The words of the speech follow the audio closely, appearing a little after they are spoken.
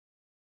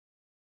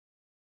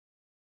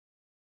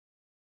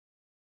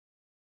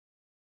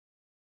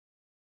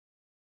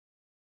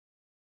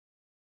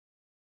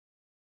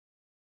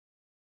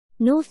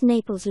North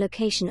Naples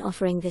location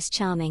offering this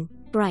charming,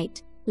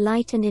 bright,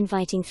 light and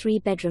inviting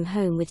 3-bedroom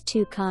home with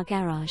 2-car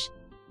garage.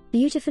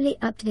 Beautifully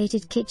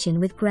updated kitchen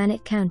with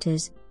granite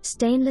counters,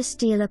 stainless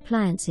steel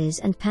appliances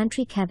and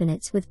pantry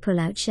cabinets with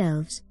pull-out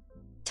shelves.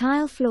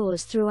 Tile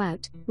floors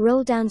throughout,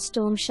 roll-down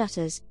storm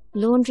shutters,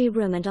 laundry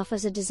room and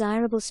offers a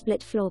desirable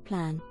split floor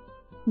plan.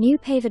 New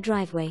paver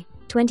driveway,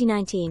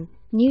 2019,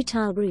 new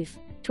tile roof,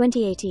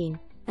 2018,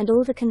 and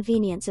all the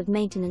convenience of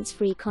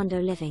maintenance-free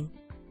condo living.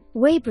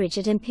 Weybridge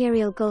at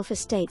Imperial Golf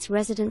Estates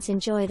residents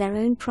enjoy their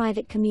own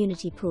private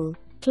community pool,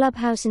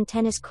 clubhouse and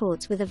tennis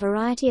courts with a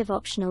variety of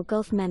optional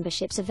golf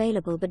memberships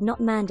available but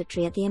not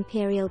mandatory at the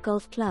Imperial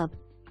Golf Club.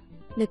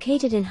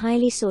 Located in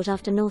highly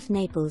sought-after North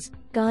Naples,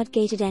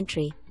 guard-gated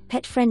entry,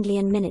 pet-friendly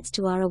and minutes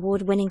to our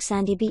award-winning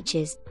sandy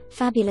beaches,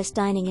 fabulous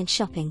dining and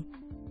shopping.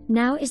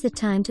 Now is the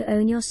time to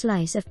own your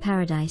slice of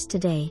paradise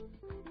today.